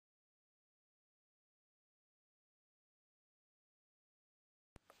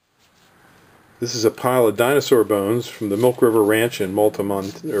This is a pile of dinosaur bones from the Milk River Ranch in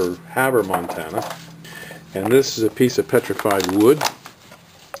Havre, Montana. And this is a piece of petrified wood.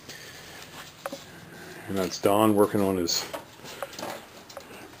 And that's Don working on his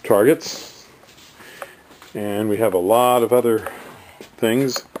targets. And we have a lot of other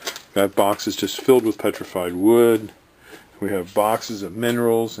things. That box is just filled with petrified wood. We have boxes of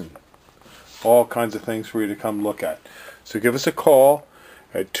minerals and all kinds of things for you to come look at. So give us a call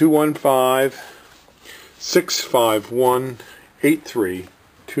at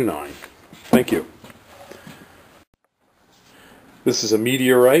 215-651-8329. Thank you. This is a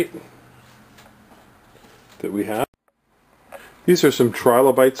meteorite that we have. These are some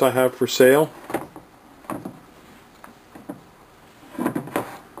trilobites I have for sale.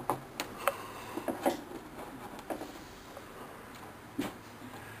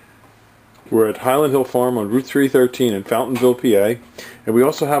 We're at Highland Hill Farm on Route 313 in Fountainville, PA. And we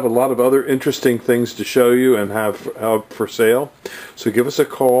also have a lot of other interesting things to show you and have for sale. So give us a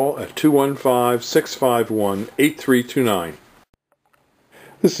call at 215-651-8329.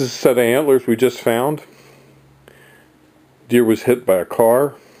 This is a set of antlers we just found. Deer was hit by a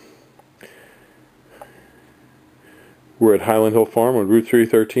car. We're at Highland Hill Farm on Route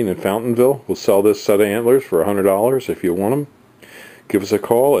 313 in Fountainville. We'll sell this set of antlers for $100 if you want them. Give us a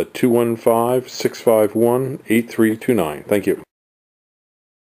call at 215-651-8329. Thank you.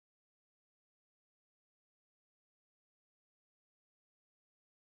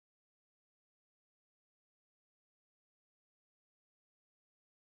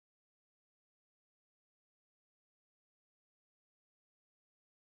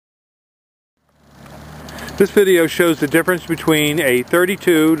 This video shows the difference between a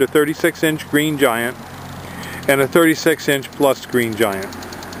 32 to 36 inch green giant and a 36 inch plus green giant.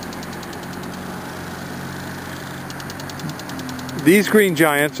 These green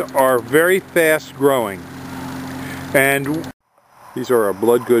giants are very fast growing, and these are our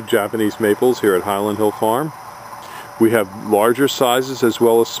blood good Japanese maples here at Highland Hill Farm. We have larger sizes as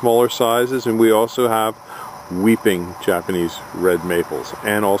well as smaller sizes, and we also have weeping Japanese red maples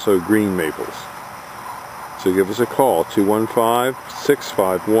and also green maples. So give us a call,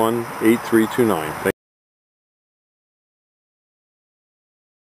 215-651-8329.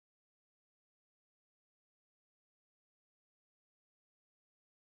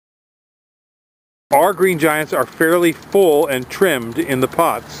 Our green giants are fairly full and trimmed in the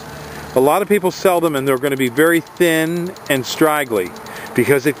pots. A lot of people sell them and they're going to be very thin and straggly,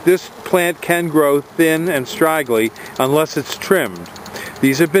 because if this plant can grow thin and straggly unless it's trimmed.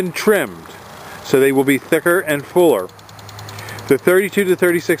 These have been trimmed, so they will be thicker and fuller. The 32 to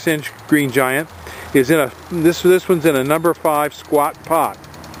 36 inch green giant is in a, this one's in a number 5 squat pot.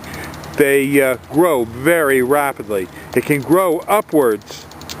 They grow very rapidly. It can grow upwards,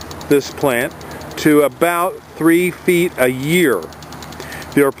 this plant, to about 3 feet a year.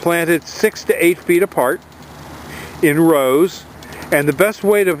 They are planted 6 to 8 feet apart in rows, and the best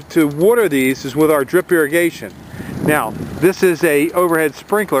way to water these is with our drip irrigation. Now, this is a overhead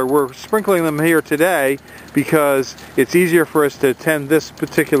sprinkler. We're sprinkling them here today because it's easier for us to attend this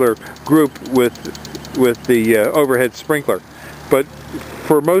particular group with the overhead sprinkler. But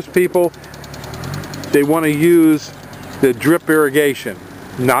for most people, they want to use the drip irrigation,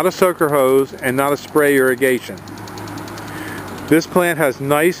 not a soaker hose and not a spray irrigation. This plant has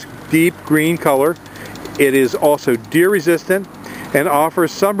nice deep green color. It is also deer resistant and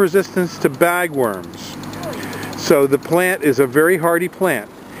offers some resistance to bagworms. So the plant is a very hardy plant.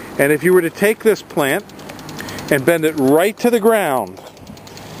 And if you were to take this plant and bend it right to the ground,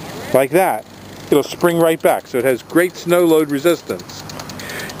 like that, it'll spring right back. So it has great snow load resistance.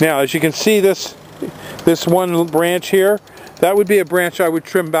 Now, as you can see, this one branch here, that would be a branch I would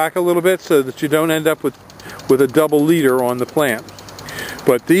trim back a little bit so that you don't end up with a double leader on the plant.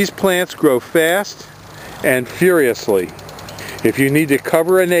 But these plants grow fast and furiously. If you need to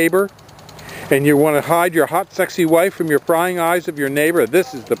cover a neighbor and you want to hide your hot, sexy wife from your prying eyes of your neighbor,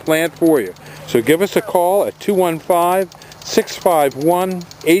 this is the plant for you. So give us a call at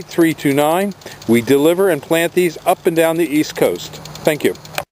 215-651-8329. We deliver and plant these up and down the East Coast. Thank you.